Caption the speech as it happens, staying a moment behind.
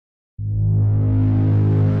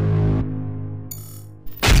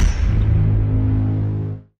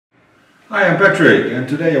Hi, I'm Patrick, and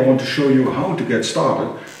today I want to show you how to get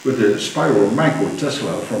started with the Spiral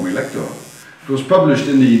MicroTesla from Elektor. It was published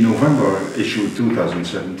in the November issue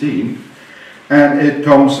 2017, and it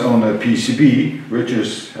comes on a PCB, which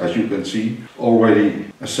is, as you can see, already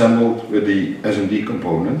assembled with the SMD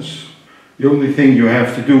components. The only thing you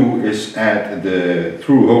have to do is add the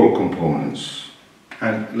through-hole components.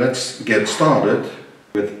 And let's get started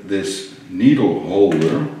with this needle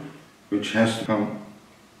holder, which has to come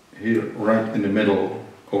here right in the middle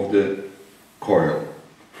of the coil.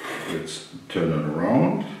 Let's turn it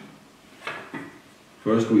around.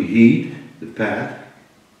 First we heat the pad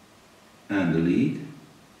and the lead.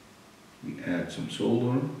 We add some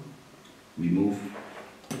solder, we move,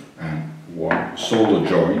 and one solder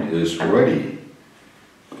joint is ready.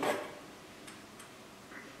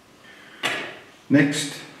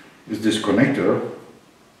 Next is this connector,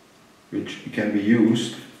 which can be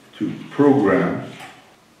used to program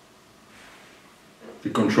the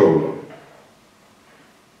controller.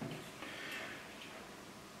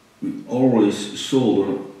 We always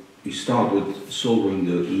start with soldering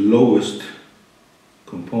the lowest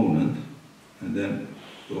component and then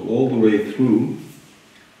go all the way through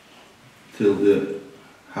till the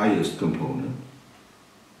highest component.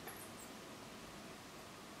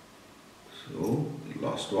 So, the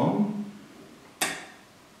last one.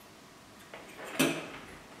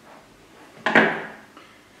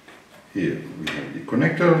 Here we have the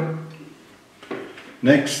connector.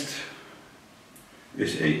 Next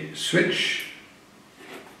is a switch,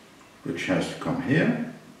 which has to come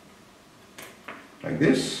here, like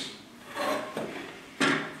this.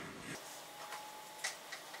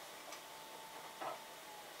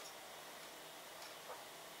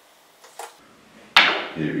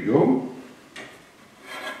 Here we go.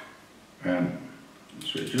 And the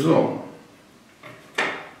switch is on.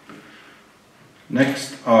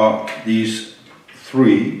 Next are these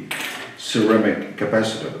three ceramic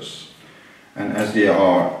capacitors, and as they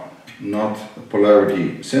are not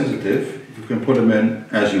polarity sensitive, you can put them in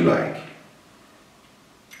as you like.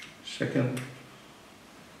 Second,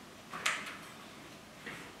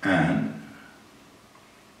 and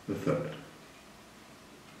the third.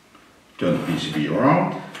 Turn the PCB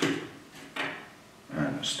around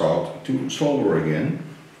and start to solder again.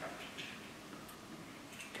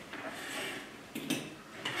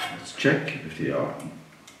 Check if they are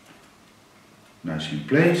nicely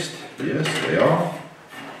placed. Yes, they are.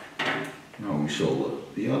 Now we solder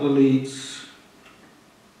the other leads.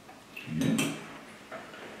 Yeah.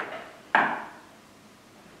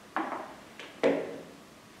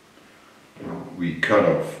 We cut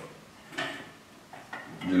off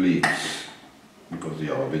the leads because they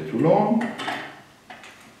are a bit too long.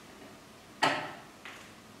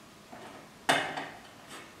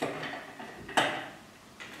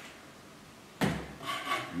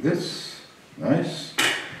 This, nice.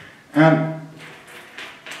 And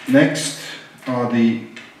next are the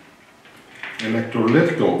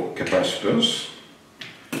electrolytical capacitors,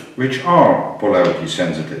 which are polarity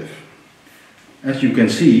sensitive. As you can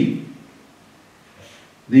see,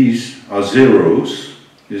 these are zeros.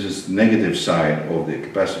 This is the negative side of the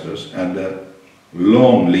capacitors, and the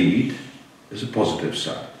long lead is a positive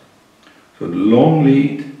side. So the long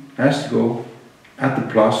lead has to go at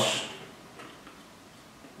the plus,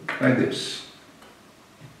 like this.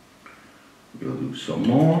 We'll do some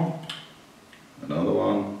more. Another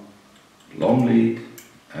one. Long lead,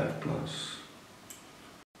 add plus.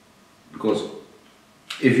 Because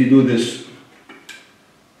if you do this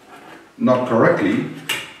not correctly,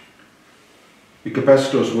 the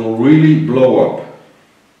capacitors will really blow up.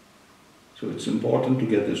 So it's important to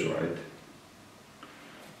get this right.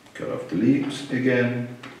 Cut off the leads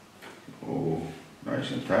again. Oh,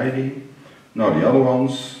 nice and tidy. Now the other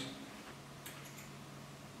ones.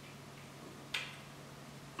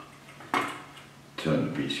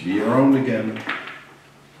 Turn the PCB around again,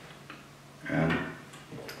 and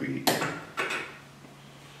we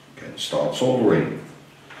can start soldering.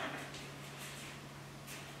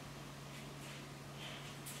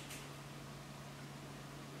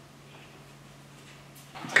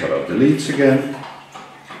 Cut out the leads again,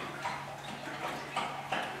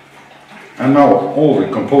 and now all the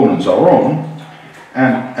components are on,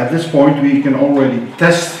 and at this point we can already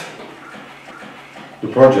test the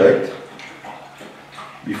project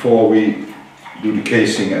before we do the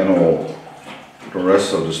casing and all the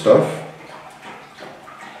rest of the stuff.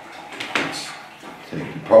 Let's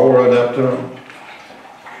take the power adapter,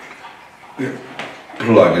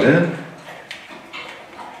 plug it in.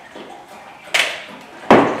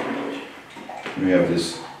 We have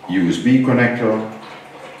this USB connector.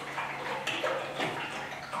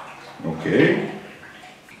 Okay, Okay,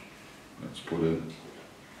 let's put in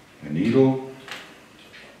a needle.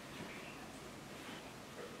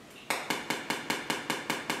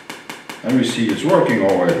 And we see it's working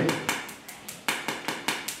already.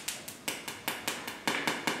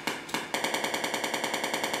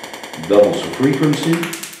 Doubles the frequency.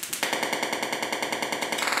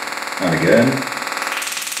 And again.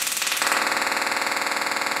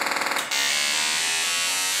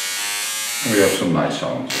 And we have some nice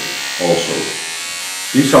sounds also.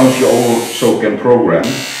 These sounds you also can program.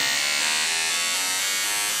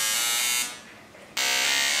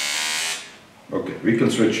 Okay, we can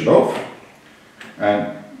switch it off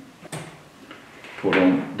and put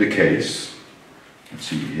on the case. Let's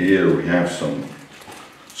see, here we have some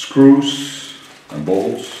screws and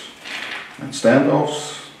bolts and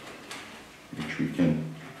standoffs, which we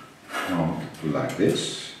can do like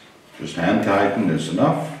this. Just hand tighten is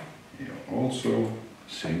enough. Here also,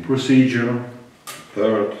 same procedure.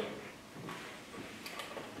 Third,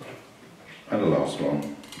 and the last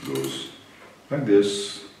one goes like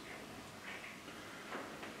this.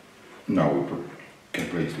 Now we can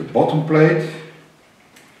place the bottom plate,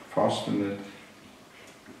 fasten it,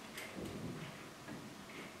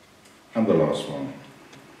 and the last one.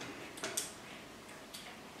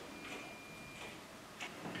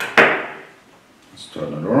 Let's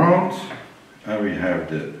turn it around, and we have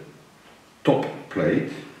the top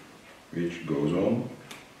plate, which goes on,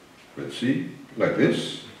 let's see, like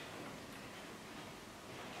this.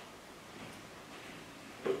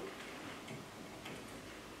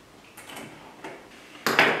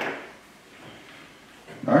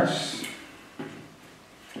 Nice.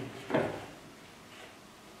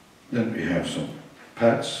 Then we have some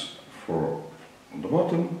pads for on the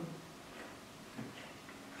bottom.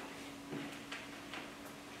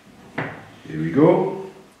 Here we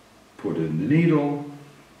go. Put in the needle.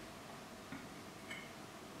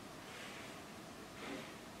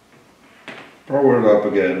 Power it up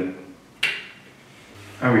again.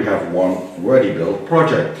 And we have one ready built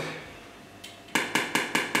project.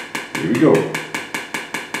 Here we go.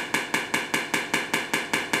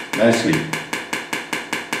 Nicely.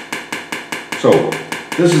 So,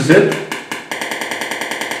 this is it.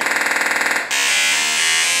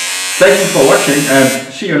 Thank you for watching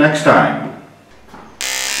and see you next time.